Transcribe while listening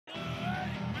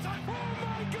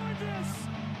goodness!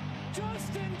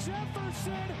 Justin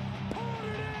Jefferson pulled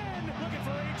it in! Looking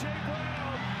for A.J.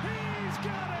 Brown. He's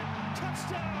got it!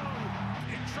 Touchdown!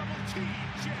 In trouble,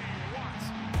 T.J. Watt.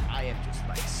 I am just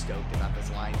stoked about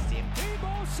this Lions team.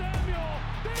 Deebo Samuel,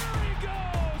 there he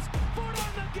goes! Foot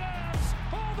on the gas,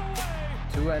 all the way!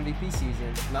 2 MVP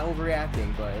seasons. Not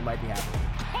overreacting, but it might be happening.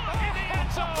 Caught in the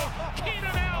end zone!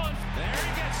 Keenan Allen! There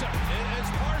he gets him. It is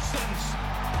Parsons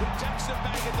who takes it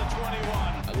back at the 21.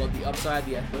 I love the upside,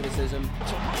 the athleticism. Bijan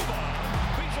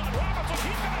Robinson,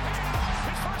 he's got a hand.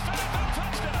 His first NFL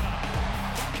touchdown.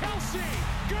 Kelsey,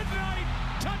 good night,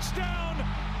 touchdown,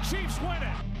 Chiefs win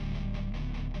it.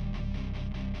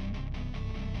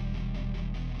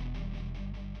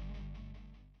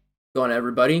 Going on,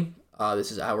 everybody.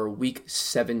 This is our Week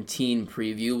 17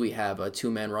 preview. We have a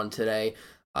 2-man run today.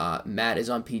 Matt is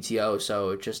on PTO,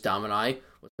 so just Dom and I.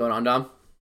 What's going on, Dom?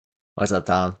 What's up,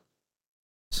 Tom?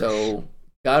 So,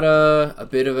 got a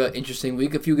bit of an interesting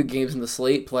week. A few good games in the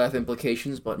slate, playoff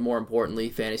implications, but more importantly,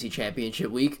 fantasy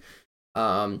championship week.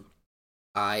 I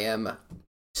am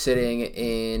sitting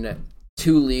in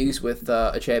 2 leagues with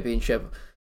a championship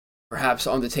perhaps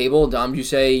on the table. Dom, did you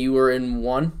say you were in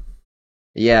 1?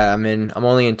 Yeah, I'm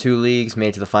only in 2 leagues,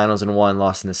 made to the finals in 1,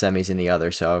 lost in the semis in the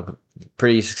other, so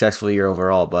pretty successful year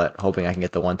overall, but hoping I can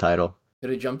get the 1 title. Could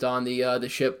have jumped on the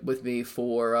ship with me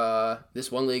for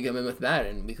this 1 league I'm in with Matt,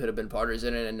 and we could have been partners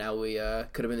in it, and now we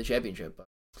could have been the championship.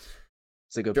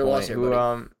 It's a good Sure point. here,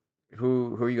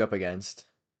 Who are you up against?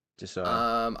 Just so.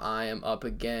 I am up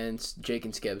against Jake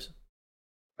and Skibbs.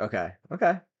 Okay.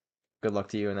 Good luck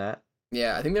to you in that.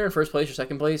 Yeah, I think they're in first place or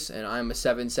second place, and I'm a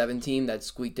 7-7 team that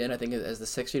squeaked in, I think, as the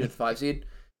 6th seed or the 5 seed.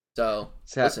 So,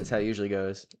 That's how it usually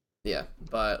goes. Yeah,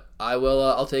 but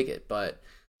I'll take it. But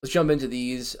let's jump into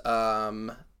these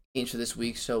games for this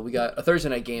week. So we got a Thursday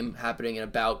night game happening in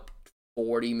about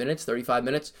 35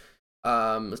 minutes.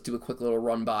 Let's do a quick little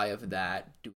run by of that.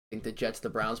 Do you think the Jets, the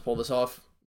Browns pull this off?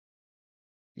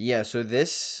 Yeah, so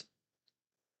this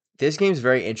game's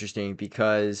very interesting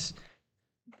because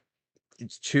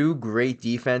it's 2 great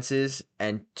defenses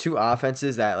and 2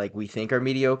 offenses that we think are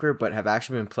mediocre, but have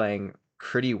actually been playing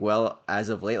pretty well as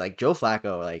of late. Like Joe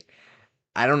Flacco,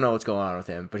 I don't know what's going on with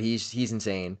him, but he's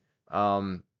insane.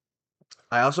 I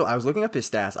was looking up his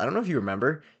stats. I don't know if you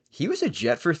remember, he was a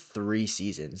Jet for 3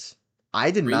 seasons. I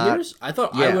did 3 not. years? I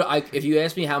thought if you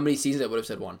asked me how many seasons, I would have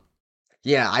said 1.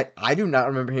 Yeah, I do not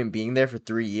remember him being there for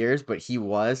 3 years, but he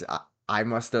was. I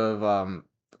must have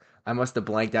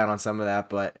blanked out on some of that,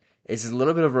 but it's a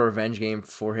little bit of a revenge game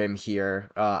for him here.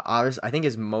 Obviously, I think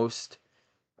his most,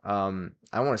 I don't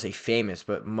want to say famous,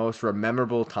 but most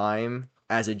memorable time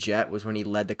as a Jet was when he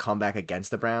led the comeback against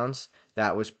the Browns.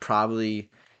 That was probably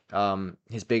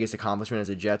his biggest accomplishment as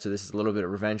a Jet, so this is a little bit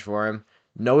of revenge for him.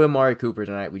 No Amari Cooper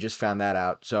tonight. We just found that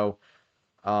out. So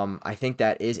I think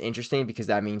that is interesting because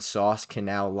that means Sauce can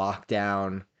now lock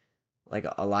down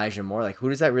Elijah Moore. Who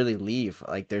does that really leave?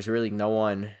 There's really no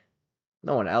one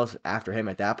else after him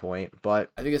at that point.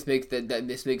 But I think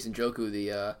this makes Njoku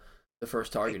the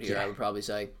first target here. Yeah. I would probably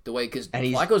say the way because And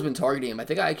Flacco's been targeting him. I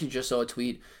think I actually just saw a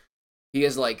tweet. He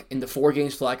has in the 4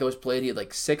 games Flacco has played, he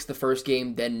had 6 the first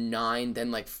game, then 9,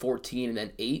 then 14, and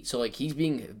then 8. So he's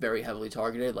being very heavily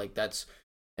targeted. That's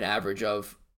an average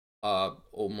of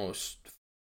almost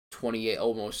 28,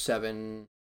 almost 7,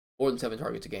 more than 7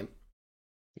 targets a game.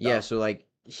 yeah, so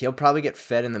he'll probably get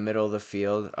fed in the middle of the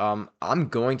field. I'm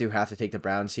going to have to take the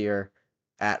Browns here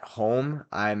at home.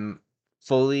 I'm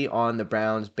fully on the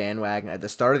Browns bandwagon. At the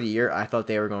start of the year, I thought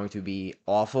they were going to be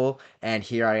awful, and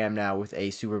here I am now with a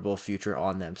Super Bowl future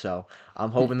on them. So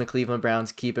I'm hoping the Cleveland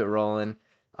Browns keep it rolling.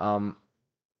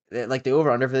 The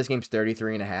over-under for this game is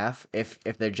 33.5.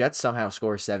 If the Jets somehow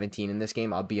score 17 in this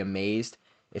game, I'll be amazed.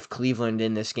 If Cleveland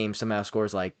in this game somehow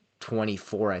scores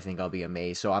 24, I think I'll be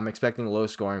amazed. So I'm expecting low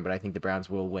scoring, but I think the Browns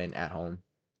will win at home.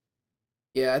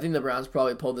 Yeah, I think the Browns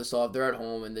probably pulled this off. They're at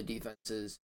home, and the defense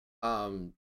is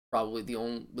probably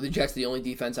the Jets, the only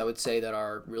defense I would say that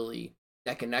are really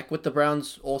neck and neck with the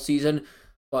Browns all season.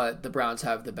 But the Browns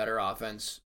have the better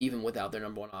offense, even without their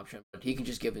number 1 option. But he can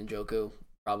just give Njoku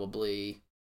probably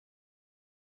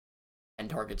 10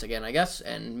 targets again, I guess,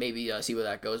 and maybe see where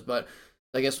that goes. But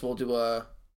I guess we'll do a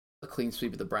clean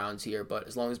sweep of the Browns here. But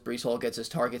as long as Breece Hall gets his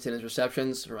targets and his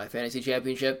receptions for my fantasy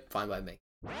championship, fine by me.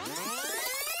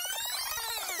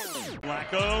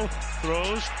 Flacco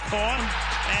throws, caught,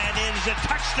 and it is a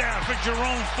touchdown for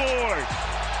Jerome Ford.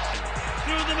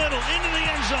 Through the middle, into the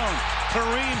end zone.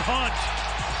 Kareem Hunt.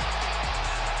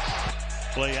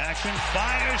 Play action,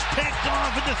 fires, picked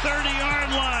off at the 30-yard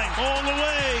line. All the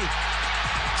way.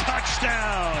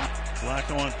 Touchdown.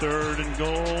 Flacco on 3rd and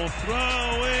goal.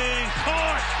 Throwing,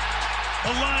 caught.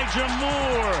 Elijah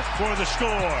Moore for the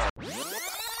score.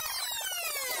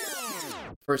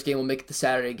 First game, we'll make it the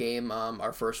Saturday game.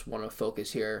 Our first one of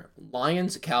focus here.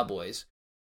 Lions, Cowboys.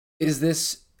 Is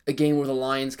this a game where the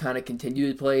Lions kind of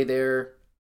continue to play their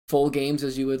full games,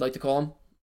 as you would like to call them?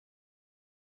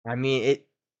 I mean,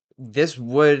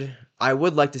 I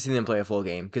would like to see them play a full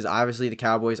game because obviously the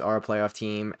Cowboys are a playoff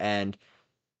team, and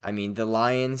I mean the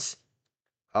Lions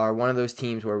are one of those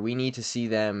teams where we need to see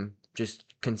them just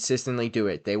consistently do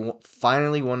it. They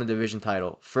finally won a division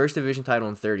title, first division title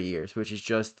in 30 years, which is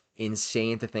just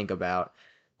insane to think about.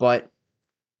 But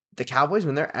the Cowboys,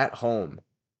 when they're at home,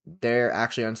 they're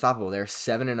actually unstoppable. They're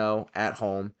 7-0 at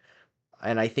home,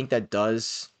 and I think that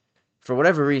does, for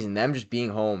whatever reason, them just being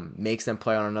home makes them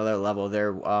play on another level.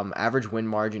 Their average win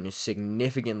margin is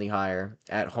significantly higher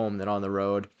at home than on the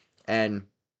road, and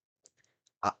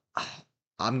I,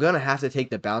 I'm gonna have to take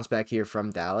the bounce back here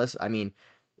from Dallas. I mean,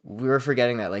 we were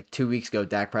forgetting that like 2 weeks ago,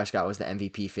 Dak Prescott was the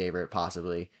MVP favorite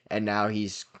possibly, and now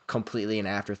he's completely an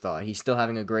afterthought. He's still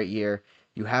having a great year.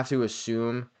 You have to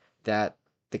assume that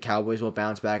the Cowboys will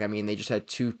bounce back. I mean, they just had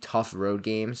two tough road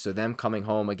games, so them coming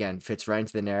home again fits right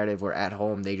into the narrative where at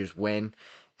home they just win,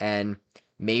 and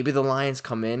maybe the Lions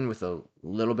come in with a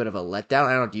little bit of a letdown.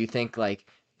 I don't know. Do you think like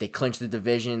they clinched the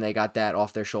division, they got that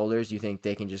off their shoulders? Do you think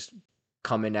they can just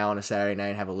come in now on a Saturday night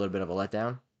and have a little bit of a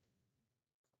letdown?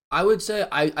 I would say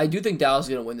I do think Dallas is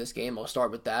going to win this game. I'll start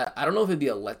with that. I don't know if it'd be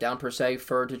a letdown per se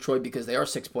for Detroit because they are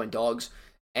 6-point dogs.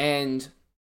 And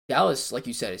Dallas, like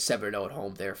you said, is 7-0 at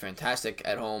home. They're fantastic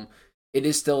at home. It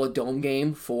is still a dome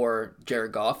game for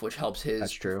Jared Goff, which helps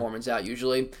his performance out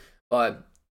usually. But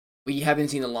we haven't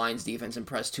seen the Lions defense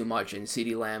impress too much, and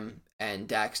CeeDee Lamb and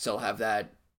Dak still have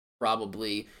that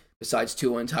probably, besides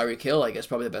Tua and Tyreek Hill, I guess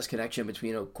probably the best connection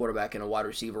between a quarterback and a wide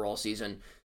receiver all season.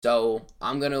 So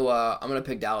I'm gonna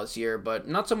pick Dallas here, but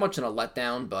not so much in a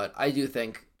letdown. But I do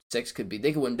think six could be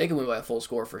they could win by a full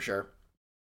score for sure.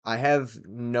 I have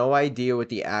no idea what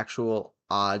the actual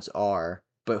odds are,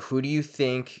 but who do you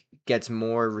think gets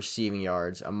more receiving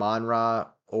yards, Amon-Ra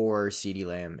or CeeDee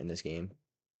Lamb in this game?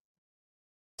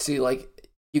 See, like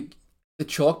the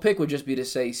chalk pick would just be to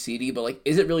say CD, but like,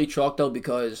 is it really chalk though?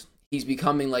 Because he's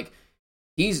becoming like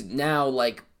he's now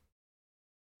like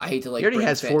I hate to like he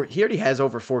already has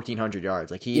over 1,400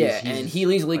 yards. Like and he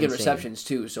leads the league in insane. receptions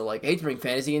too. So like I hate to bring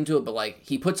fantasy into it, but like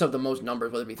he puts up the most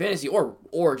numbers, whether it be fantasy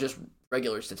or just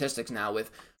regular statistics now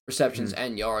with receptions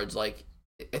and yards. Like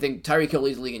I think Tyreek Hill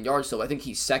leads the league in yards, so I think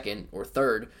he's second or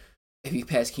third if he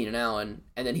passed Keenan Allen,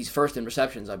 and then he's first in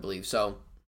receptions, I believe. So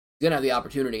he's gonna have the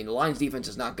opportunity. And the Lions defense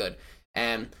is not good,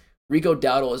 and Rico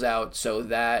Dowdle is out, so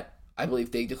that I believe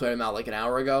they declared him out like an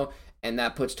hour ago. And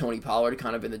that puts Tony Pollard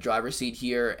kind of in the driver's seat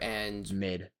here. And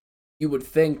you would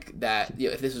think that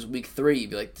if this was week 3,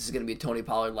 you'd be like, this is going to be a Tony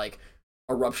Pollard like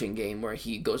eruption game where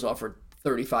he goes off for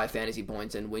 35 fantasy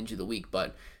points and wins you the week.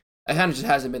 But that kind of just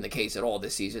hasn't been the case at all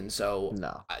this season. So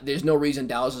there's no reason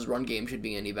Dallas's run game should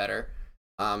be any better.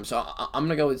 So I'm going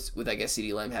to go with I guess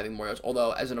CeeDee Lamb having more yards.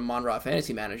 Although as an Amon-Ra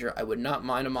fantasy manager, I would not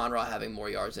mind Amon-Ra having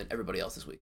more yards than everybody else this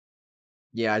week.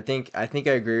 Yeah, I think I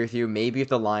agree with you. Maybe if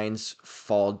the Lions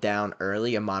fall down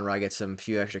early, Amon-Ra gets some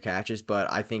few extra catches,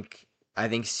 but I think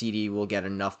CD will get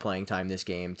enough playing time this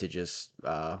game to just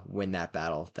win that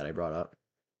battle that I brought up.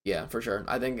 Yeah, for sure.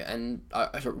 I think, and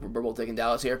we're both taking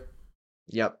Dallas here.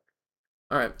 Yep.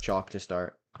 All right. Chalk to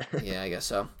start. Yeah, I guess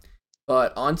so.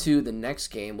 But on to the next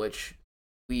game, which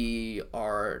we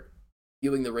are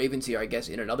viewing the Ravens here, I guess,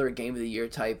 in another game of the year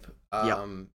type.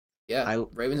 Yeah,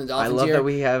 Ravens and Dolphins. I love that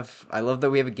we have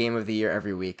a game of the year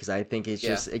every week because I think it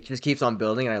just keeps on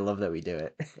building, and I love that we do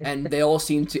it. And they all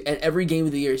seem to, and every game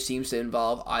of the year seems to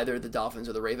involve either the Dolphins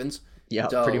or the Ravens. Yeah,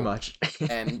 pretty much.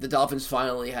 And the Dolphins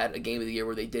finally had a game of the year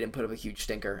where they didn't put up a huge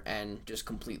stinker and just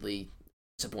completely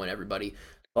disappoint everybody.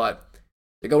 But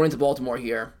they're going into Baltimore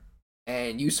here,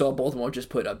 and you saw Baltimore just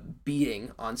put a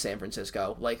beating on San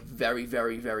Francisco, like very,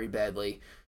 very, very badly.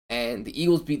 And the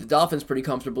Eagles beat the Dolphins pretty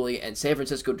comfortably, and San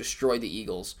Francisco destroyed the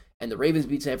Eagles. And the Ravens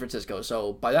beat San Francisco,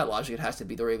 so by that logic, it has to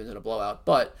be the Ravens in a blowout.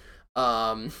 But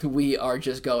we are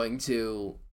just going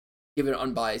to give it an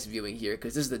unbiased viewing here,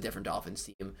 because this is a different Dolphins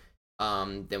team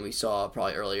than we saw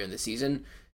probably earlier in the season.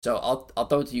 So I'll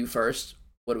throw it to you first.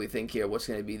 What do we think here? What's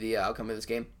going to be the outcome of this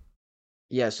game?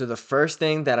 Yeah, so the first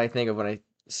thing that I think of when I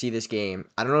see this game,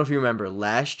 I don't know if you remember,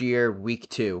 last year, week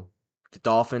 2, the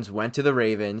Dolphins went to the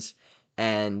Ravens,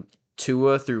 and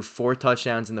Tua threw 4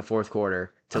 touchdowns in the fourth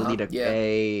quarter to lead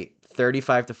a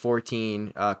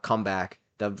 35-14 comeback.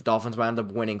 The Dolphins wound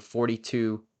up winning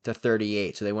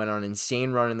 42-38. So they went on an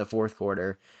insane run in the fourth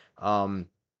quarter. So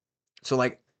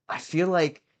like I feel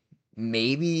like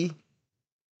maybe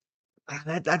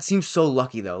That seems so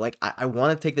lucky though. Like I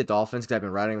want to take the Dolphins because I've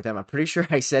been riding with them. I'm pretty sure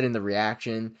I said in the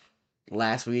reaction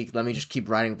last week, let me just keep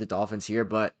riding with the Dolphins here.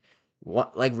 But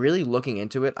what, like really looking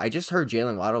into it, I just heard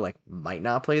Jalen Waddle like might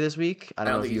not play this week. I I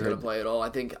don't don't know if think you he's gonna heard. play at all. I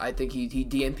think he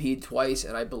DNP'd twice,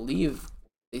 and I believe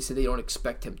they said they don't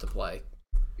expect him to play.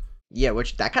 Yeah,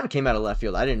 which that kind of came out of left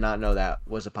field. I did not know that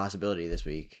was a possibility this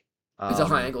week. It's a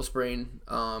high Um, ankle sprain.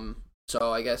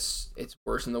 So I guess it's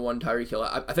worse than the one Tyreek Hill.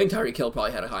 I think Tyreek Hill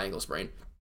probably had a high ankle sprain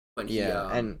when he yeah,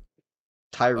 and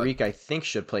but Tyreek I think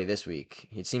should play this week.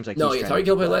 It seems like no, he's yeah, trending Tyreek to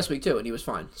Hill played play. last week too, and he was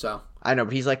fine. So I know,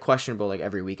 but he's like questionable like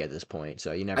every week at this point,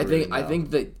 so you never really I know.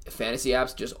 think that fantasy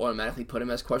apps just automatically put him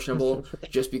as questionable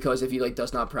just because if he like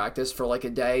does not practice for like a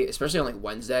day, especially on like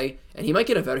Wednesday, and he might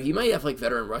get he might have like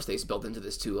veteran rust days built into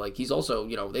this too. Like he's also,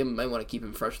 they might want to keep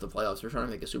him fresh for the playoffs. They're trying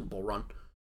to make a Super Bowl run.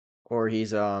 Or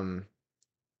he's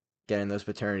getting those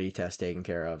paternity tests taken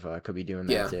care of. Could be doing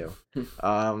that Yeah. too.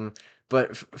 Um,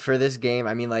 but for this game,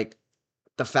 I mean, like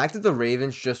the fact that the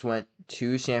Ravens just went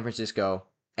to San Francisco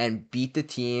and beat the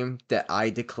team that I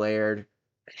declared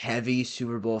heavy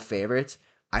Super Bowl favorites,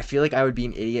 I feel like I would be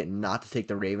an idiot not to take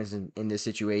the Ravens in this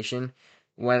situation.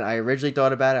 When I originally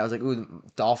thought about it, I was like, ooh,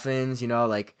 Dolphins,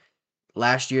 like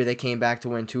last year they came back to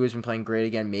win. Tua's been playing great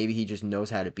again. Maybe he just knows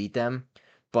how to beat them.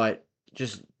 But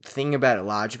just thinking about it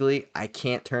logically, I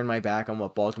can't turn my back on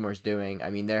what Baltimore's doing. I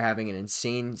mean, they're having an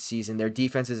insane season. Their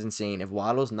defense is insane. If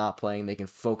Waddle's not playing, they can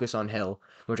focus on Hill,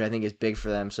 which I think is big for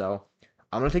them. So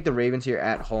I'm gonna take the Ravens here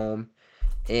at home.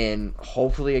 And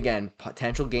hopefully, again,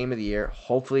 potential game of the year.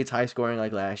 Hopefully, it's high scoring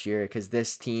like last year because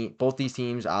both these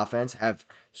teams' offense have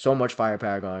so much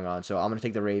firepower going on. So I'm gonna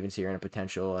take the Ravens here in a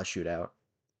potential shootout.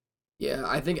 Yeah,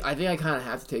 I kind of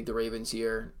have to take the Ravens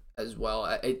here as well.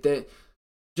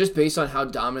 Just based on how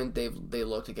dominant they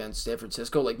looked against San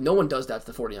Francisco, like no one does that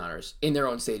to the 49ers in their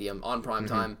own stadium on prime Hmm.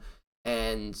 time,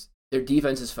 and their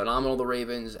defense is phenomenal. The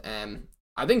Ravens, and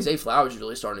I think Zay Flowers is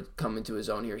really starting to come into his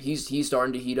own here. He's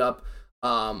starting to heat up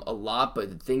a lot, but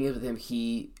the thing is with him,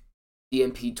 he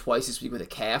DNP'd twice this week with a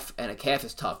calf, and a calf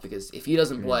is tough because if he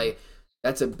doesn't Yeah. play,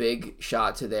 that's a big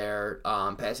shot to their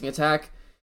passing attack,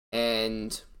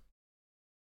 and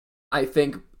I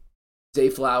think Zay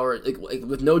Flowers, like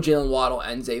with no Jalen Waddle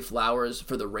and Zay Flowers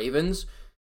for the Ravens,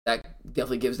 that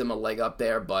definitely gives them a leg up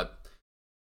there. But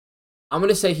I'm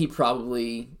gonna say he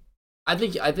probably, I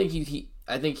think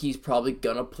he's probably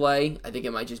gonna play. I think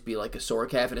it might just be like a sore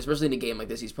calf, and especially in a game like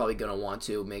this, he's probably gonna want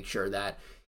to make sure that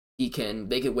they can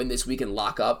win this week and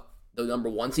lock up the number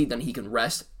 1 seed. Then he can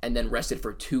rest and then rest it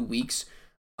for 2 weeks,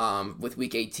 with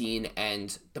week 18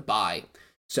 and the bye.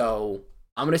 So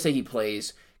I'm gonna say he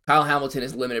plays. Kyle Hamilton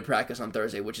has limited practice on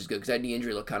Thursday, which is good because that knee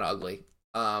injury looked kind of ugly.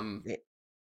 Yeah.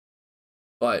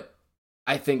 But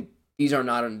I think it's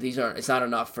not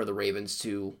enough for the Ravens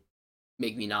to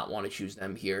make me not want to choose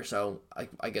them here. So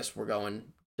I guess we're going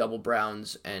double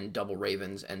Browns and double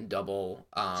Ravens and double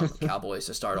Cowboys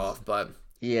to start off. But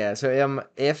Yeah, so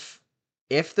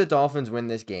if the Dolphins win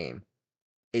this game,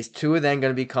 is Tua then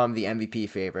going to become the MVP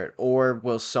favorite, or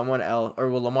will someone else, or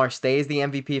will Lamar stay as the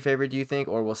MVP favorite? Do you think,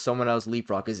 or will someone else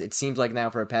leapfrog? Because it seems like now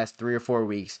for the past 3 or 4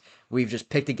 weeks, we've just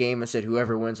picked a game and said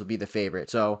whoever wins will be the favorite.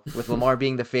 So with Lamar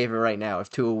being the favorite right now, if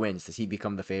Tua wins, does he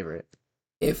become the favorite?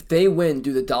 if they win,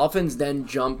 do the Dolphins then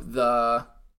jump the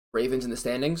Ravens in the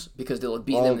standings because they'll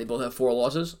beat them? Well, They both have 4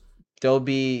 losses, they'll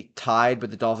be tied,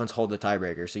 but the Dolphins hold the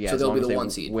tiebreaker. So yeah, so as they'll long be as the they 1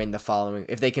 seed. win the following,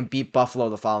 if they can beat Buffalo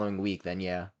the following week, then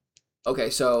yeah.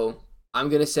 Okay, so I'm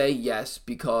gonna say yes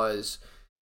because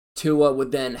Tua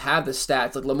would then have the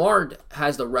stats. Like Lamar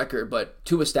has the record, but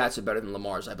Tua's stats are better than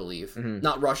Lamar's, I believe. Hmm.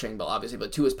 Not rushing, but obviously,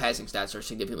 but Tua's passing stats are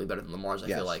significantly better than Lamar's, I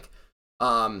Yes. feel like.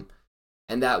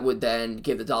 And that would then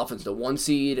give the Dolphins the 1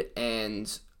 seed,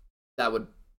 and that would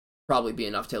probably be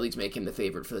enough to at least make him the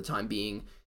favorite for the time being.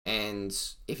 And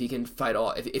if he can fight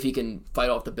off, if he can fight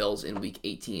off the Bills in Week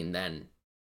 18, then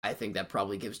I think that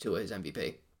probably gives Tua his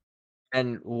MVP.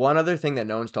 And one other thing that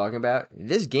no one's talking about,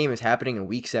 this game is happening in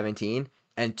week 17,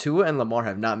 and Tua and Lamar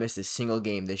have not missed a single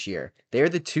game this year. They are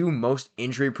the two most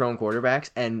injury-prone quarterbacks,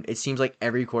 and it seems like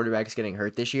every quarterback is getting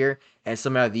hurt this year, and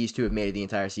somehow these two have made it the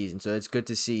entire season. So it's good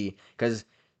to see, because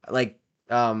like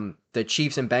the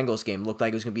Chiefs and Bengals game looked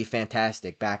like it was going to be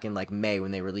fantastic back in like May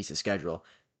when they released the schedule.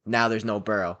 Now there's no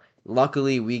Burrow.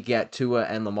 Luckily, we get Tua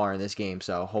and Lamar in this game,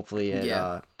 so hopefully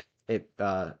Yeah. it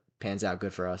pans out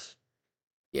good for us.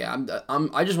 Yeah,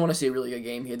 I just want to see a really good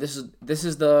game here. This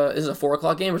is a 4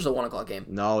 o'clock game or is it a 1 o'clock game?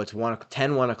 No, it's 1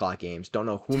 o'clock games. Don't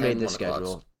know who 10 made this 1 o'clocks.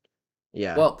 schedule.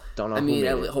 Yeah, Well, don't know I who mean, made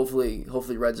it. hopefully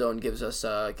Red Zone gives us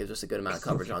a good amount of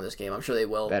coverage on this game. I'm sure they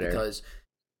will Better. because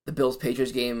The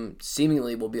Bills-Patriots game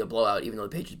seemingly will be a blowout, even though the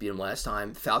Patriots beat them last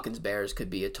time. Falcons-Bears could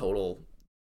be a total,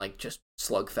 like, just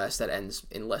slugfest that ends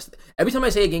in less. Every time I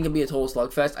say a game can be a total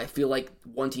slugfest, I feel like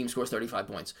one team scores 35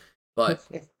 points. But,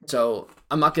 so,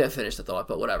 I'm not going to finish the thought,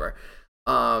 but whatever.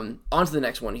 On to the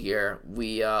next one here.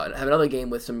 We have another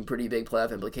game with some pretty big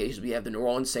playoff implications. We have the New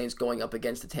Orleans Saints going up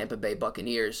against the Tampa Bay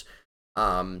Buccaneers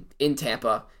in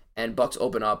Tampa. And Bucks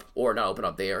open up, or not open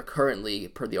up, they are currently,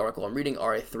 per the article I'm reading,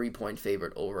 are a 3-point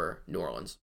favorite over New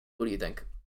Orleans. What do you think?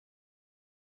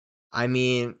 I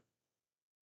mean,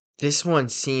 this one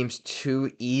seems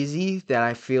too easy that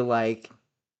I feel like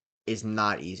is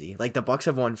not easy. Like the Bucks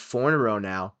have won 4 in a row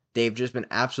now. They've just been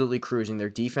absolutely cruising. Their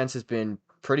defense has been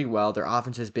pretty well. Their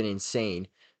offense has been insane.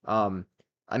 I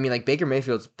mean, like Baker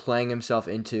Mayfield's playing himself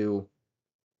into.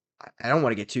 I don't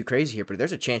want to get too crazy here, but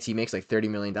there's a chance he makes like $30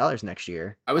 million next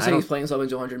year. I would say he's playing himself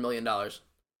into $100 million.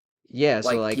 Yeah,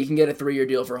 so like he can get a 3-year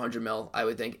deal for $100 million. I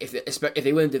would think if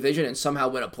they win a division and somehow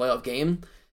win a playoff game,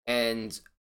 and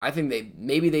I think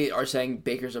they are saying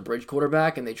Baker's a bridge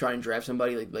quarterback and they try and draft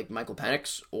somebody like Michael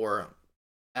Penix, or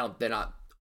they're not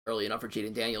early enough for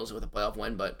Jaden Daniels with a playoff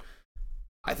win, but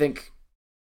I think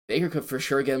Baker could for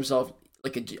sure get himself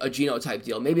like a Geno type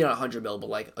deal, maybe not $100 million, but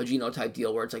like a Geno type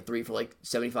deal where it's like 3 for like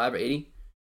 75 or 80.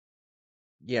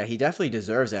 Yeah, he definitely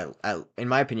deserves that. In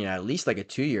my opinion, at least like a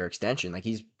 2-year extension. Like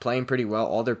he's playing pretty well.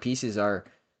 All their pieces are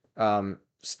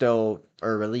still,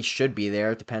 or at least should be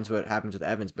there. It depends what happens with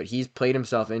Evans, but he's played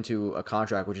himself into a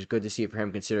contract, which is good to see for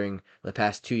him considering the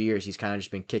past 2 years he's kind of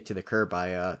just been kicked to the curb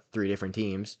by 3 different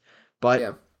teams. But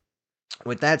Yeah.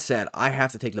 with that said, I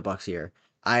have to take the Bucks here.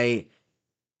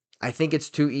 I think it's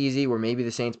too easy where maybe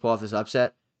the Saints pull off this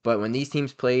upset, but when these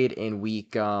teams played in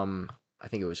week I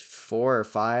think it was 4 or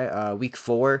 5, week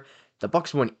 4, the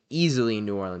Bucks won easily in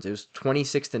New Orleans. It was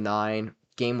 26-9.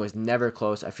 Game was never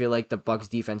close. I feel like the Bucks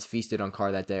defense feasted on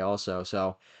Carr that day also.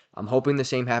 So, I'm hoping the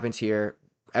same happens here.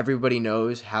 Everybody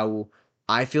knows how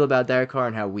I feel about Derek Carr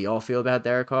and how we all feel about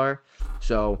Derek Carr.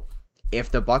 So,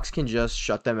 if the Bucks can just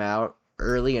shut them out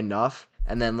early enough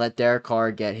and then let Derek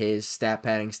Carr get his stat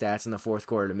padding stats in the fourth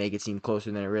quarter to make it seem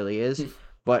closer than it really is.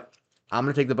 But I'm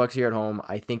gonna take the Bucks here at home.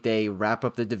 I think they wrap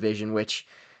up the division, which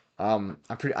I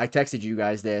texted you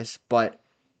guys this, but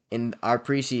in our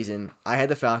preseason, I had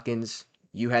the Falcons,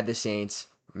 you had the Saints,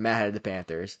 Matt had the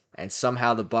Panthers, and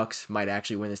somehow the Bucks might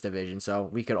actually win this division. So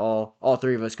we could all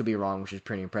 3 of us could be wrong, which is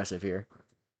pretty impressive here.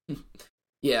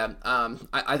 Yeah,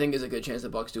 I think there's a good chance the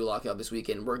Bucks do lock up this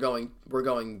weekend. We're going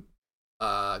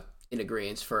in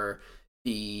agreement for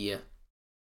the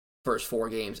first 4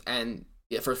 games, and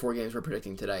the first 4 games we're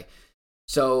predicting today.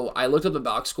 So I looked up the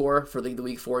box score for the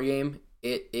week 4 game.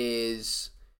 It is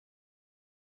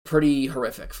pretty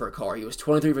horrific for Carr. He was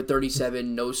 23 for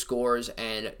 37, no scores,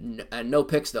 and no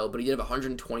picks though, but he did have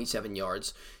 127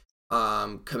 yards.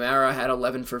 Kamara had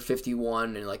 11 for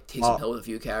 51, and like Taysom Hill with a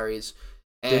few carries.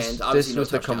 And this was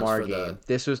the Kamara game.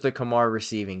 This was the Kamara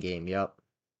receiving game. Yep.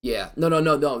 Yeah.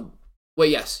 No.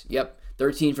 Wait, yes. Yep.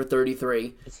 13 for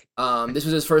 33. This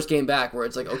was his first game back where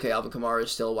it's like, okay, Alvin Kamara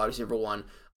is still wide receiver 1.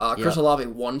 Chris Olave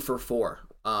 1 for 4.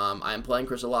 I am playing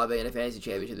Chris Olave in a fantasy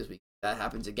championship this week. If that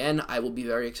happens again, I will be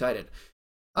very excited.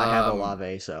 I have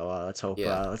Olave, so let's hope.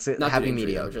 Yeah. Let's not happy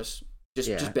medium. Just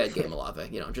bad game, Olave.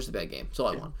 Just a bad game. That's all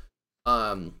I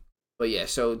want. But yeah,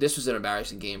 so this was an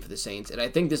embarrassing game for the Saints, and I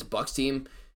think this Bucks team,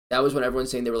 that was when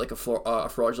everyone's saying they were like a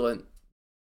fraudulent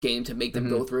game to make them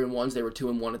go 3-1. They were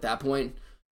 2-1 at that point.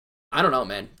 I don't know,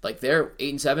 man. Like they're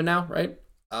 8-7 now, right?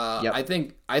 Yep. I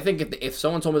think if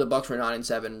someone told me the Bucks were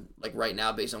 9-7, like right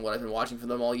now, based on what I've been watching from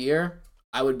them all year,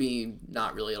 I would be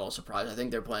not really at all surprised. I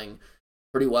think they're playing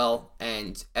pretty well,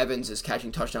 and Evans is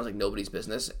catching touchdowns like nobody's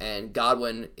business, and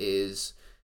Godwin is.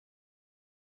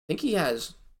 I think he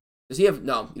has. Does he have?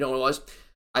 No, you know what it was?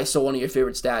 I saw one of your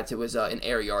favorite stats. It was an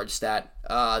air yard stat.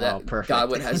 Perfect.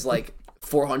 Godwin has like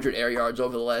 400 air yards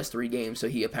over the last 3 games, so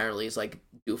he apparently is like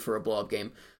due for a blow up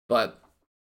game. But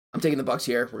I'm taking the Bucks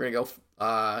here. We're gonna go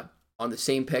on the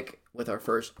same pick with our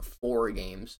first 4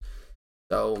 games.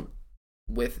 So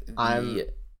with the,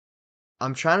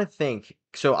 I'm trying to think.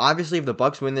 So obviously, if the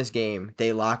Bucks win this game,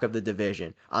 they lock up the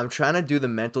division. I'm trying to do the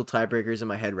mental tiebreakers in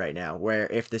my head right now, where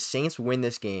if the Saints win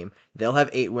this game, they'll have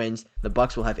 8 wins. The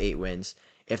Bucks will have 8 wins.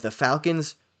 If the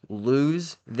Falcons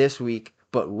lose this week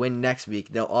but win next week,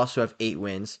 they'll also have 8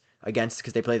 wins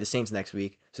because they play the Saints next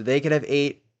week. So they could have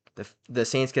 8. The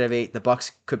Saints could have 8. The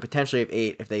Bucks could potentially have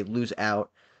 8 if they lose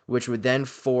out, which would then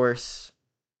force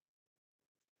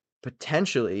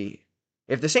potentially.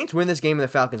 If the Saints win this game and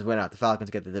the Falcons win out, the Falcons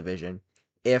get the division.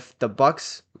 If the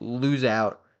Bucks lose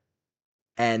out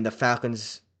and the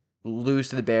Falcons lose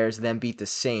to the Bears, then beat the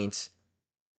Saints,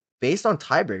 based on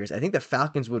tiebreakers, I think the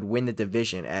Falcons would win the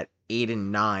division at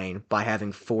 8-9 by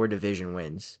having 4 division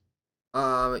wins.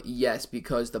 Yes,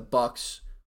 because the Bucks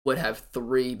would have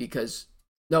 3 because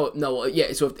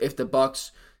yeah. So if the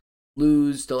Bucks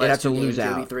lose the They'd have last to 2 lose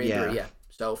games, they'd be out, 3-3. yeah. Yeah.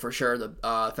 So for sure, the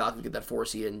Falcons get that 4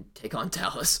 seed and take on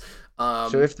Dallas.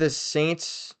 So if the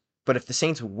Saints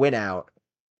win out,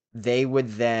 they would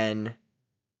then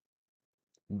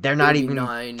they're They not would be even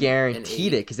 9-8.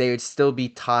 guaranteed it because they would still be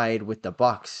tied with the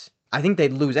Bucks. I think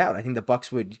they'd lose out. I think the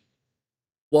Bucks would.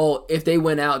 Well, if they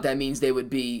win out, that means they would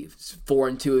be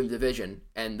 4-2 in the division,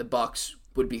 and the Bucks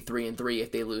would be 3-3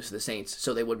 if they lose to the Saints.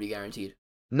 So they would be guaranteed.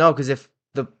 No, because if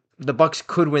the Bucks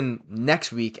could win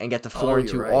next week and get to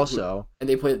 4-2 right. also. And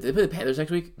they play the Panthers next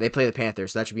week. They play the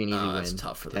Panthers, so that should be an easy win. That's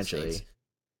tough for the potentially. Saints.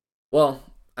 Well,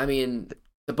 I mean,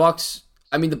 the Bucks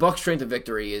strength of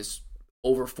victory is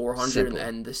over 400, Simple.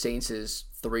 and the Saints is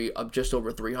just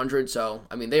over 300. So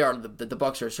I mean, they are the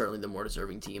Bucks are certainly the more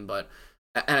deserving team,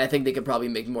 and I think they could probably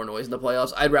make more noise in the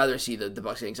playoffs. I'd rather see the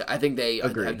Bucks getting. I think they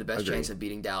have the best chance of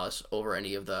beating Dallas over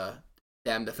any of the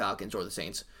Falcons or the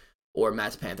Saints or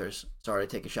Matt's Panthers. Sorry to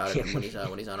take a shot at him when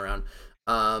he's not around.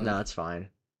 No, it's fine.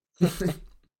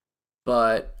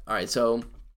 But all right, so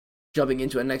jumping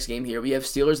into our next game here, we have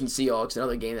Steelers and Seahawks,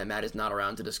 another game that Matt is not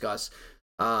around to discuss.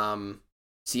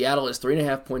 Seattle is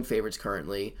 3.5-point favorites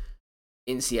currently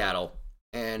in Seattle,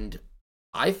 and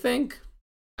I think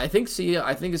the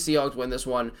Seahawks win this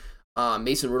one.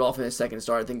 Mason Rudolph in his second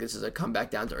start. I think this is a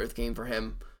comeback down to earth game for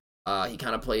him. He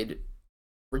kind of played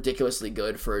ridiculously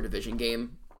good for a division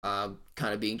game.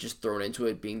 Kind of being just thrown into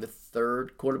it, being the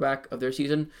third quarterback of their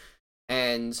season,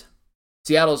 and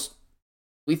Seattle's.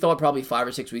 We thought probably 5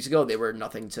 or 6 weeks ago they were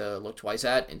nothing to look twice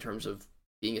at in terms of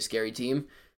being a scary team.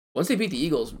 Once they beat the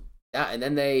Eagles, and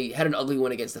then they had an ugly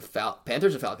win against the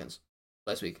Panthers or Falcons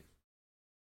last week.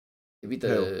 They beat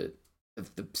the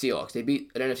Seahawks. They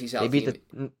beat an NFC South. They beat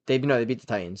the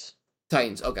Titans.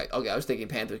 Titans. Okay. I was thinking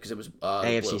Panthers because it was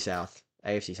AFC blue. South.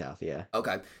 AFC South. Yeah.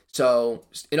 Okay. So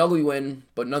an ugly win,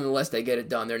 but nonetheless they get it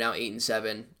done. They're now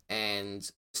 8-7, and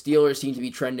Steelers seem to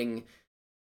be trending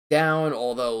down,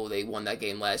 although they won that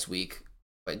game last week.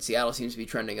 But Seattle seems to be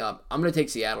trending up. I'm going to take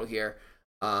Seattle here,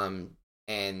 and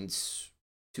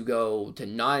to go to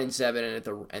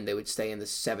 9-7, and they would stay in the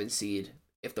 7th seed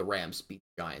if the Rams beat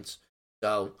the Giants.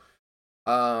 So,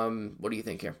 what do you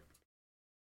think here?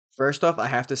 First off, I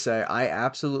have to say I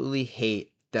absolutely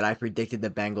hate that I predicted the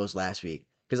Bengals last week.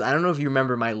 Because I don't know if you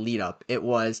remember my lead up. It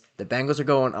was the Bengals are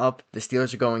going up, the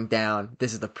Steelers are going down.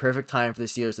 This is the perfect time for the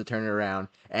Steelers to turn it around.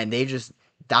 And they just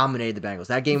dominated the Bengals.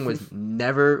 That game was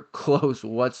never close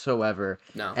whatsoever.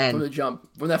 No, from the jump.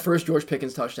 From that first George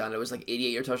Pickens touchdown, it was like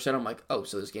 88-yard touchdown. I'm like, oh,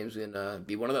 so this game's going to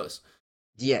be one of those.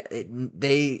 Yeah,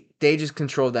 they just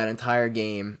controlled that entire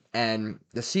game. And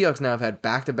the Seahawks now have had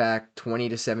back-to-back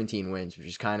 20-17 wins, which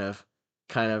is kind of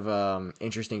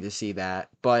interesting to see that.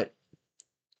 But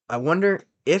I wonder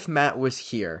if Matt was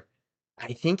here,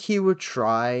 I think he would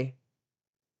try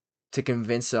to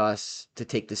convince us to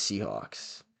take the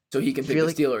Seahawks. So he can pick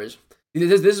the Steelers.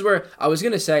 This is where I was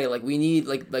gonna say, like, we need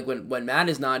like when Matt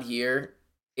is not here,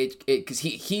 it because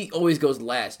he always goes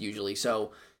last usually.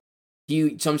 So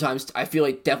he sometimes I feel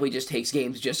like definitely just takes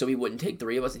games just so he wouldn't take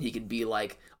 3 of us and he could be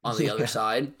like on the other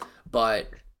side.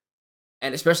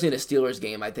 And especially in a Steelers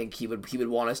game, I think he would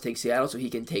want us to take Seattle so he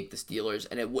can take the Steelers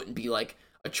and it wouldn't be like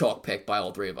a chalk pick by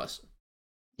all 3 of us.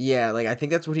 Yeah, like I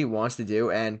think that's what he wants to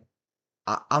do, and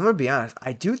I'm gonna be honest.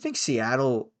 I do think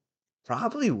Seattle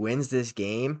probably wins this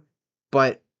game,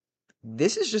 but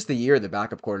this is just the year of the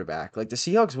backup quarterback. Like the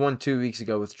Seahawks won 2 weeks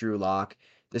ago with Drew Lock.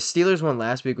 The Steelers won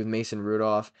last week with Mason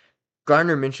Rudolph.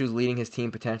 Gardner Minshew's leading his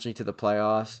team potentially to the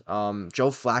playoffs. Joe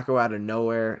Flacco out of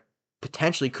nowhere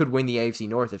potentially could win the AFC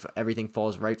North if everything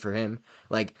falls right for him.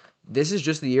 Like this is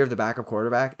just the year of the backup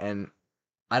quarterback, and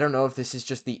I don't know if this is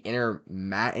just the inner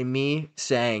Matt in me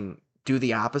saying do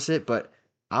the opposite, but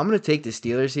I'm gonna take the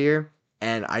Steelers here,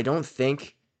 and I don't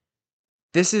think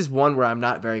this is one where I'm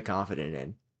not very confident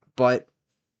in, but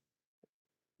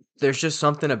there's just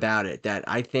something about it that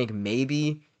I think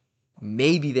maybe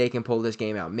they can pull this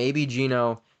game out. Maybe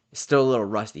Geno is still a little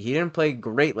rusty. He didn't play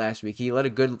great last week. He led a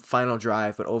good final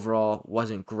drive, but overall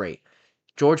wasn't great.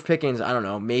 George Pickens, I don't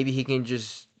know. Maybe he can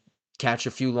just catch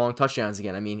a few long touchdowns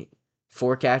again. I mean,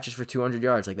 4 catches for 200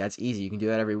 yards. Like, that's easy. You can do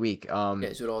that every week. Yeah, do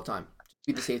it all the time. Just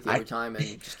beat the safety every time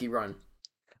and just keep running.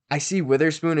 I see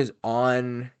Witherspoon is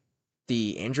on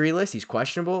the injury list. He's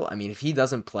questionable. I mean, if he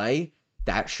doesn't play,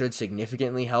 that should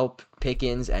significantly help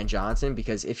Pickens and Johnson,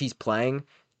 because if he's playing,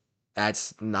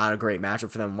 that's not a great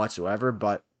matchup for them whatsoever.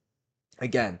 But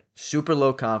again, super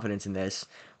low confidence in this.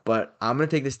 But I'm going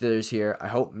to take the Steelers here. I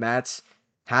hope Matt's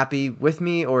happy with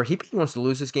me, or he probably wants to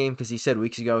lose this game because he said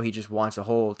weeks ago he just wants a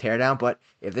whole teardown. But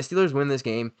if the Steelers win this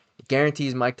game, it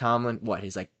guarantees Mike Tomlin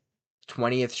his like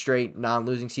 20th straight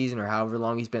non-losing season or however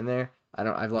long he's been there.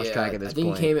 I've lost track at this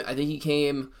point. I think he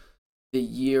came the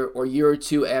year or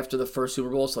two after the first Super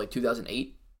Bowl, so like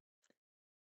 2008.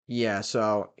 Yeah,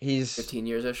 so he's 15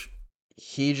 years ish.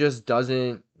 He just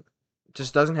doesn't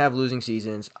have losing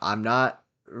seasons. I'm not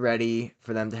ready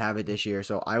for them to have it this year,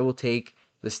 so I will take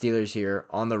the Steelers here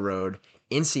on the road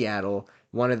in Seattle,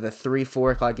 one of the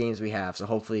 3-4 o'clock games we have, so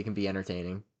hopefully it can be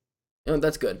entertaining.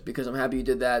 That's good because I'm happy you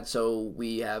did that, so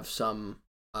we have some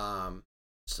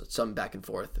back and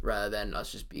forth rather than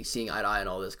us just seeing eye to eye and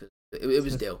all this because it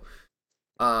was due.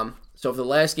 So for the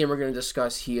last game we're going to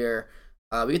discuss here,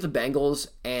 we get the Bengals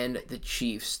and the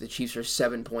Chiefs. The Chiefs are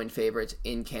 7-point favorites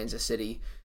in Kansas City,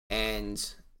 and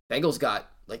Bengals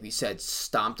got, like we said,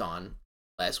 stomped on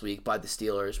last week by the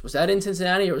Steelers. Was that in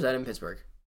Cincinnati or was that in Pittsburgh?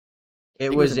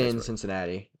 It was in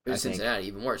Cincinnati. It was Cincinnati,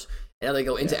 even worse. And now they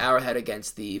go into Arrowhead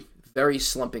against the very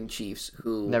slumping Chiefs,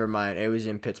 who... Never mind. It was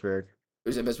in Pittsburgh. It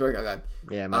was in Pittsburgh? Okay.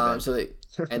 Yeah, my bad.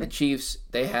 And the Chiefs,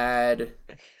 they had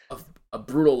a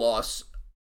brutal loss.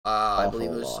 I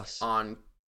believe it was on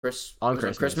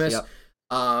Christmas yep.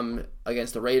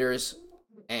 Against the Raiders.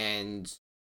 And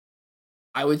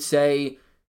I would say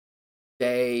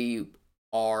they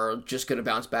are just going to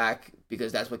bounce back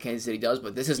because that's what Kansas City does.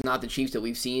 But this is not the Chiefs that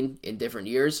we've seen in different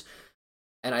years.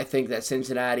 And I think that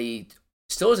Cincinnati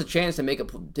still has a chance to take a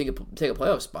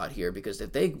playoff spot here because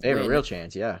if they have a real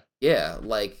chance, yeah. Yeah,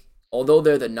 like, although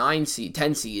they're the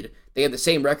 10 seed, they have the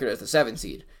same record as the 7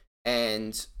 seed.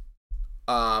 And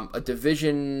a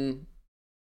division,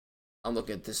 I'm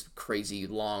looking at this crazy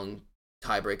long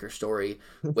tiebreaker story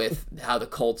with how the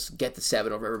Colts get the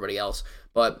 7 over everybody else.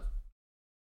 But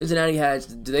Cincinnati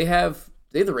do they have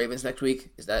the Ravens next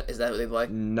week? Is that what they play?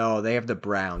 No, they have the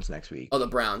Browns next week. Oh, the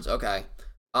Browns, okay.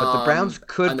 But the Browns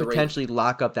could potentially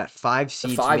lock up that 5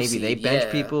 seed. Maybe seed, they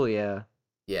bench people, yeah.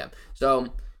 Yeah.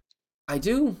 So I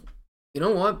do. You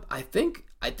know what? I think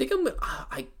I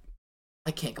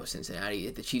can't go Cincinnati.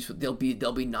 The Chiefs, they'll be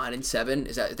 9-7.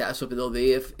 Is that's what they'll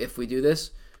be if we do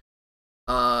this?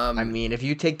 I mean, if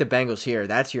you take the Bengals here,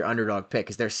 that's your underdog pick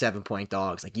because they're 7-point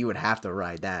dogs. Like you would have to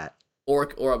ride that.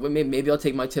 Or maybe I'll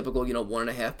take my typical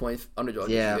 1.5 point underdog.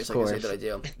 Yeah, of course. Like I say that I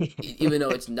do. Even though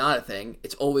it's not a thing,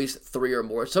 it's always 3 or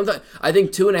more. Sometimes I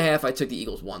think 2.5. I took the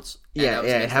Eagles once. Yeah,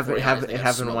 it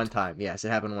happened one time. Yes, it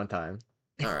happened one time.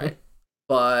 All right,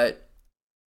 but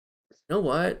you know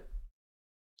what?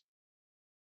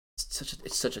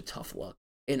 It's such a tough look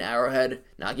in Arrowhead.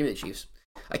 Nah, give me the Chiefs.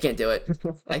 I can't do it.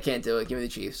 Give me the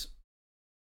Chiefs.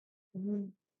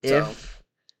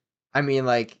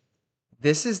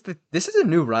 This is a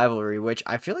new rivalry, which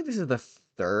I feel like this is the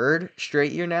 3rd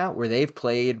straight year now where they've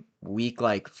played week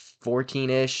like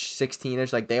 14-ish,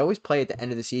 16-ish. Like they always play at the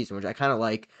end of the season, which I kind of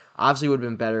like. Obviously, would have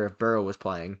been better if Burrow was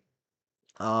playing.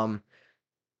 I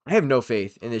have no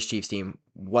faith in this Chiefs team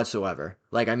whatsoever.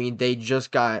 Like, I mean, they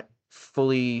just got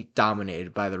fully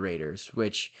dominated by the Raiders,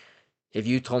 which if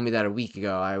you told me that a week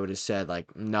ago, I would have said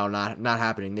like, no, not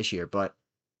happening this year. But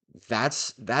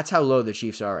that's how low the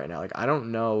Chiefs are right now. Like, I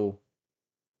don't know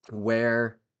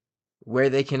where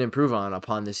they can improve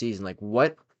upon this season. Like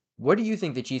what do you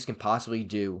think the Chiefs can possibly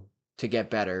do to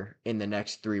get better in the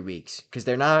next 3 weeks? Because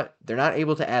they're not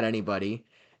able to add anybody,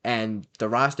 and the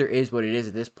roster is what it is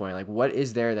at this point. Like what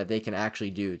is there that they can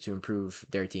actually do to improve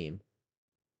their team?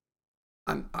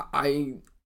 I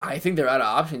think they're out of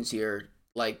options here.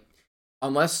 Like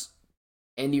unless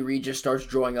Andy Reid just starts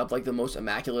drawing up like the most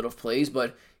immaculate of plays,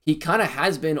 but he kind of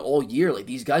has been all year. Like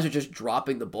these guys are just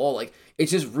dropping the ball. Like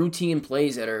it's just routine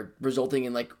plays that are resulting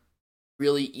in like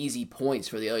really easy points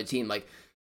for the other team. Like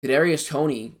Kadarius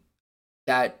Toney,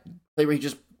 that play where he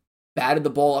just batted the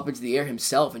ball up into the air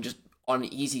himself and just on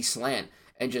an easy slant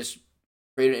and just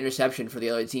created an interception for the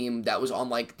other team that was on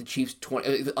like the Chiefs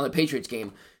 20 on the Patriots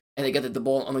game, and they got the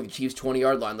ball on like the Chiefs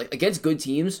 20-yard line. Like against good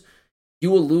teams,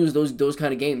 you will lose those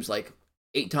kind of games like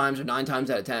 8 times or 9 times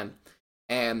out of 10.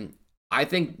 And I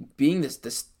think being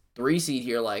this 3 seed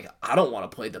here, like I don't want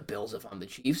to play the Bills if I'm the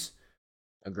Chiefs.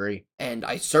 Agree. And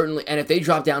if they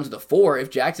drop down to the 4, if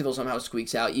Jacksonville somehow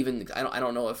squeaks out, even I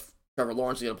don't know if Trevor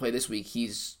Lawrence is going to play this week.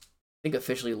 He's I think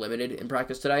officially limited in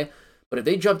practice today. But if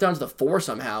they jump down to the 4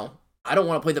 somehow, I don't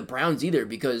want to play the Browns either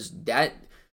because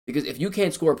if you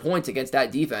can't score points against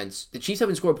that defense, the Chiefs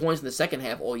haven't scored points in the second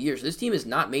half all year. So this team is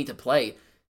not made to play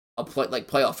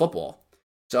playoff football.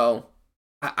 So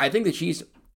I think the Chiefs,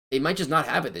 they might just not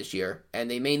have it this year, and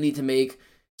they may need to make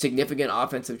significant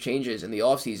offensive changes in the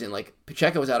offseason. Like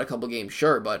Pacheco was out a couple games,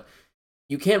 sure, but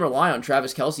you can't rely on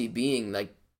Travis Kelce being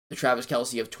like the Travis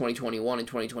Kelce of 2021 and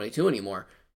 2022 anymore,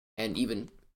 and even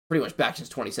pretty much back since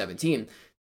 2017.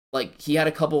 Like, he had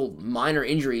a couple minor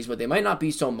injuries, but they might not be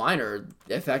so minor.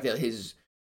 The fact that his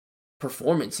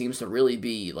performance seems to really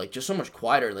be like just so much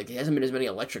quieter. Like, he hasn't been as many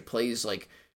electric plays, like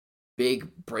big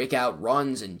breakout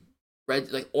runs and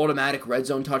automatic red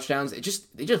zone touchdowns. They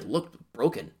just looked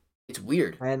broken. It's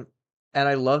weird. And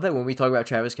I love that when we talk about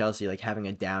Travis Kelce like having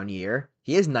a down year,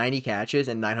 he has 90 catches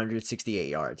and 968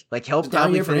 yards. Like he'll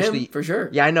probably finish for sure.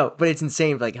 Yeah, I know, but it's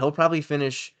insane. Like he'll probably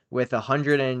finish with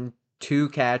 102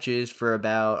 catches for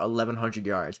about 1,100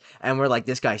 yards, and we're like,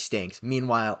 this guy stinks.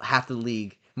 Meanwhile,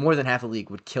 more than half the league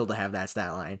would kill to have that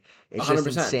stat line. It's 100%.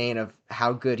 just insane of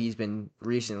how good he's been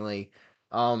recently.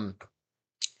 For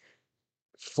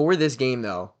this game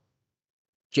though,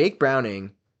 Jake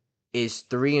Browning is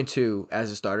 3-2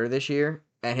 as a starter this year,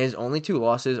 and his only 2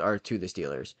 losses are to the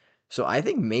Steelers. So I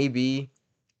think maybe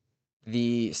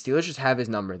the Steelers just have his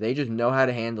number. They just know how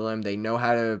to handle him. They know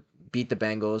how to beat the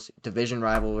Bengals. Division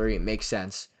rivalry, it makes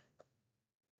sense.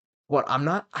 But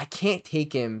I can't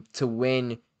take him to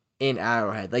win in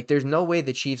Arrowhead. Like, there's no way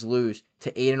the Chiefs lose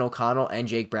to Aiden O'Connell and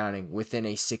Jake Browning within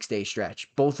a 6-day stretch,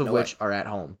 both of which are at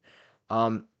home.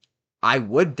 I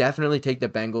would definitely take the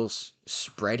Bengals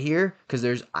spread here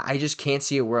because I just can't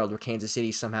see a world where Kansas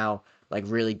City somehow like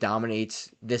really dominates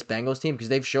this Bengals team because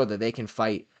they've showed that they can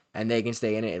fight and they can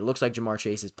stay in it. It looks like Jamar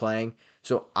Chase is playing.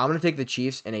 So I'm going to take the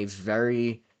Chiefs in a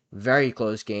very, very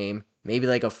close game. Maybe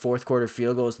like a fourth quarter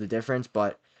field goal is the difference,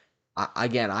 but I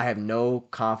have no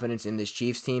confidence in this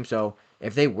Chiefs team. So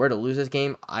if they were to lose this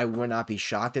game, I would not be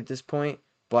shocked at this point,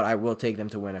 but I will take them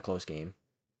to win a close game.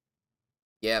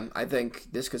 Yeah, I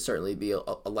think this could certainly be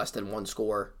a less than one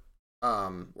score,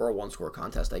 or a one score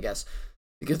contest, I guess,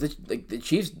 because the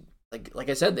Chiefs, like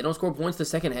I said, they don't score points the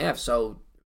second half, so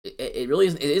it really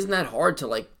isn't that hard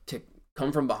to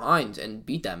come from behind and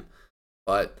beat them.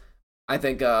 But I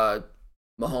think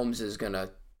Mahomes is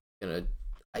gonna I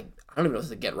don't even know if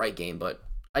it's a get right game, but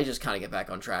I just kind of get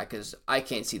back on track because I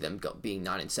can't see them being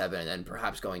 9-7 and then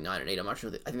perhaps going 9-8. I'm not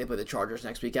sure. I think they play the Chargers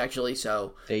next week actually,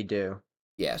 so they do.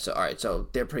 Yeah, so all right, so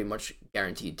they're pretty much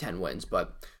guaranteed 10 wins,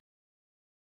 but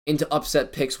into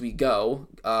upset picks we go.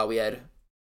 We had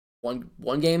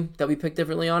one game that we picked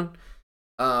differently on.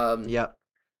 Yep.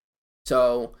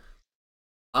 So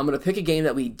I'm gonna pick a game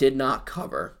that we did not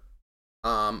cover.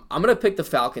 I'm gonna pick the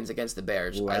Falcons against the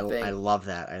Bears. Ooh, I love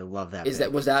that. I love that.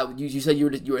 Was that you said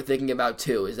you were thinking about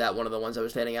 2? Is that one of the ones that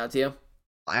was standing out to you?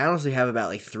 I honestly have about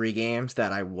like 3 games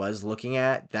that I was looking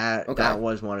at. That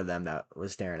was one of them that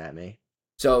was staring at me.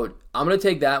 So I'm gonna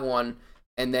take that one,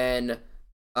 and then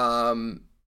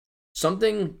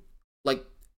something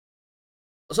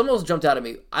else jumped out at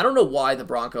me. I don't know why the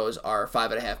Broncos are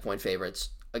 5.5 point favorites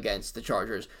against the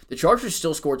Chargers. The Chargers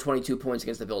still scored 22 points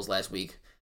against the Bills last week,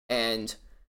 and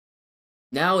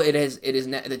now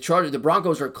the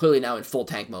Broncos are clearly now in full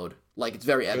tank mode. Like, it's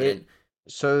very evident.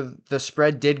 So the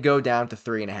spread did go down to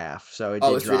 3.5. So it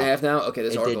did it's 3.5 now. Okay,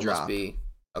 this article must be.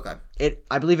 Okay.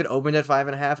 I believe it opened at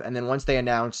 5.5, and then once they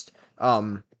announced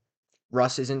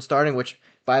Russ isn't starting, which,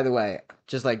 by the way,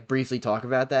 just like briefly talk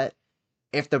about that.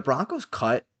 If the Broncos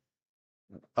cut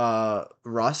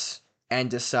Russ and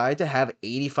decide to have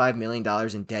 $85 million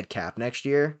in dead cap next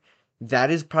year,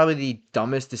 that is probably the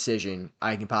dumbest decision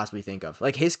I can possibly think of.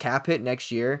 Like, his cap hit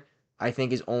next year, I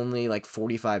think, is only like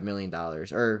 $45 million,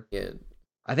 or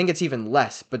I think it's even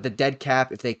less, but the dead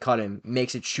cap, if they cut him,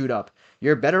 makes it shoot up.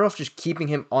 You're better off just keeping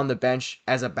him on the bench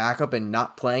as a backup and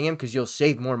not playing him because you'll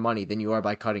save more money than you are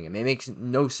by cutting him. It makes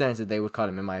no sense that they would cut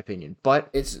him, in my opinion.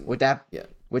 But with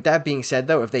that being said,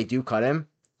 though, if they do cut him,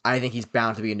 I think he's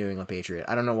bound to be a New England Patriot.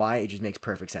 I don't know why. It just makes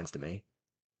perfect sense to me.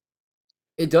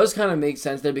 It does kind of make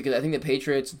sense there because I think the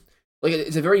Patriots, like,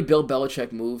 it's a very Bill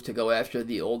Belichick move to go after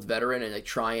the old veteran and like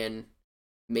try and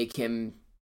make him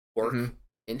work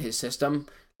in his system.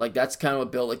 Like, that's kind of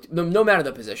what Bill, like, no matter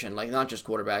the position, like, not just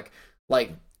quarterback,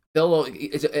 like, Bill,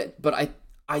 but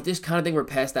I just kind of think we're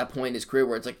past that point in his career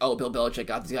where it's like, oh, Bill Belichick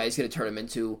got this guy, he's going to turn him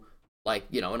into, like,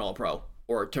 an all-pro,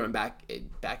 or turn him back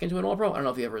into an all-pro. I don't know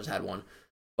if he ever has had one,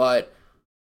 but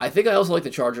I think I also like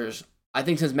the Chargers. I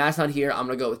think since Matt's not here, I'm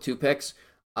going to go with 2 picks.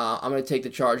 I'm going to take the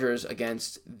Chargers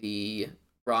against the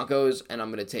Broncos, and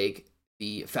I'm going to take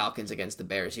the Falcons against the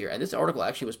Bears here. And this article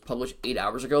actually was published 8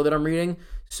 hours ago that I'm reading,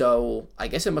 so I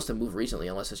guess it must have moved recently,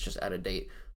 unless it's just out of date.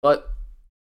 But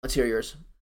let's hear yours.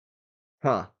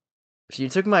 So you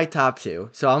took my top 2,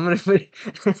 so I'm going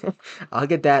to I'll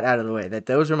get that out of the way.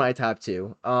 Those were my top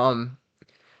 2.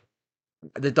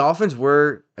 The Dolphins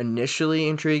were initially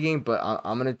intriguing, but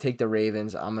I'm going to take the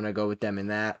Ravens. I'm going to go with them in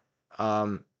that.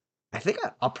 I think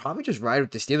I'll probably just ride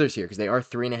with the Steelers here because they are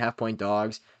 3.5 point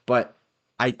dogs. But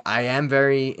I am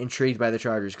very intrigued by the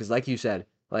Chargers because, like you said,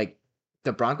 like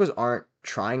the Broncos aren't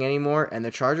trying anymore, and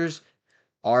the Chargers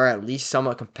are at least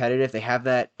somewhat competitive. They have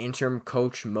that interim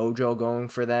coach mojo going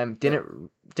for them. Yep.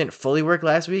 Didn't fully work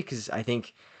last week because I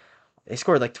think they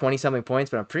scored like 20 something points,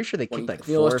 but I'm pretty sure they kicked 20, like I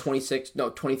think it was four. 26, no,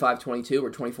 25-22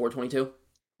 or 24-22.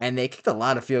 And they kicked a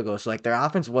lot of field goals. So like their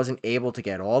offense wasn't able to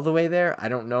get all the way there. I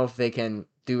don't know if they can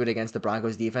do it against the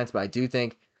Broncos defense, but I do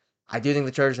think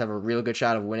the Chargers have a real good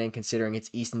shot of winning considering it's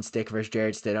Easton Stick versus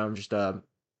Jared Stidham, just a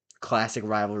classic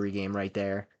rivalry game right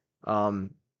there.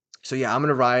 So yeah, I'm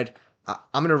gonna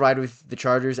ride with the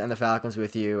Chargers and the Falcons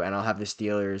with you, and I'll have the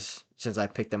Steelers since I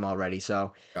picked them already.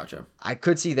 So Gotcha. I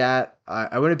could see that.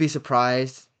 I wouldn't be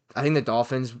surprised. I think the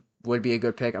Dolphins would be a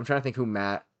good pick. I'm trying to think who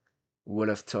Matt would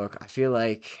have took. I feel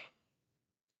like,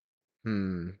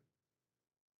 hmm,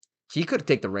 he could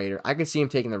take the Raiders. I could see him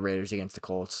taking the Raiders against the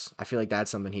Colts. I feel like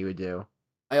that's something he would do.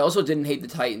 I also didn't hate the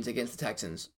Titans against the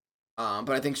Texans.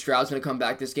 But I think Stroud's going to come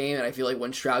back this game, and I feel like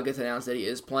when Stroud gets announced that he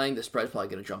is playing, the spread's probably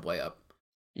going to jump way up.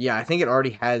 Yeah, I think it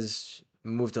already has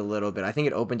moved a little bit. I think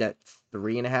it opened at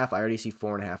 3.5. I already see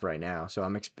 4.5 right now, so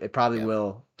it probably Yeah.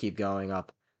 will keep going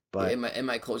up. But It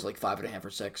might close like 5.5 or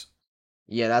 6.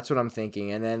 yeah, that's what I'm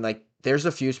thinking. And then like there's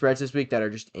a few spreads this week that are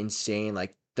just insane.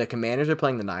 Like the Commanders are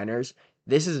playing the Niners.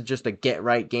 This is just a get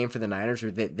right game for the Niners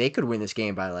where they could win this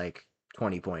game by like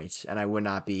 20 points and I would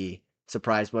not be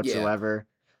surprised Yeah. whatsoever.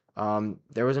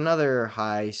 There was another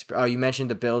oh, you mentioned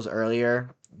the Bills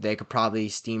earlier. They could probably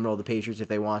steamroll the Patriots if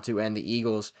they want to, and the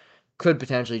Eagles could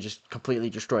potentially just completely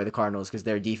destroy the Cardinals because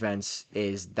their defense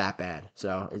is that bad.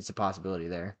 So it's a possibility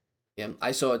there. Yeah,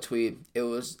 I saw a tweet. It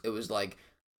was like,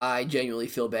 I genuinely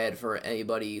feel bad for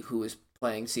anybody who is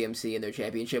playing CMC in their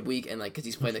championship week, and like, because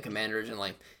he's playing the Commanders, and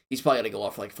like, he's probably gonna go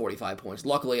off for like 45 points.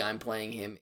 Luckily, I'm playing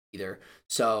him either,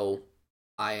 so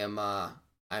I'm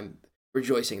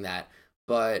rejoicing that.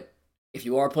 But if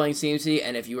you are playing CMC,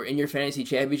 and if you are in your fantasy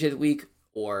championship week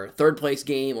or third place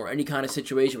game or any kind of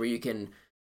situation where you can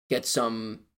get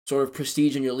some sort of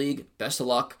prestige in your league, best of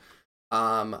luck.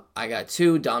 I got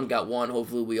 2, Dom got 1.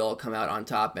 Hopefully we all come out on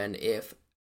top, and if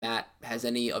Matt has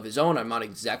any of his own, I'm not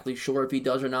exactly sure if he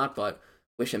does or not, but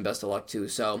wish him best of luck too.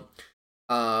 So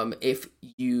if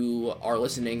you are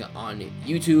listening on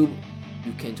YouTube,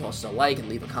 you can toss us a like and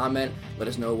leave a comment. Let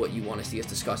us know what you want to see us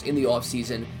discuss in the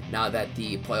offseason now that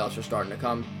the playoffs are starting to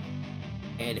come.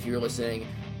 And if you're listening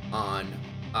on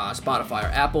Spotify or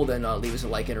Apple, then leave us a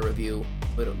like and a review.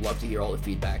 Would love to hear all the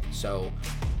feedback. So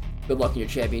good luck in your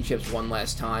championships one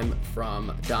last time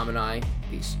from Dom and I.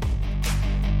 Peace.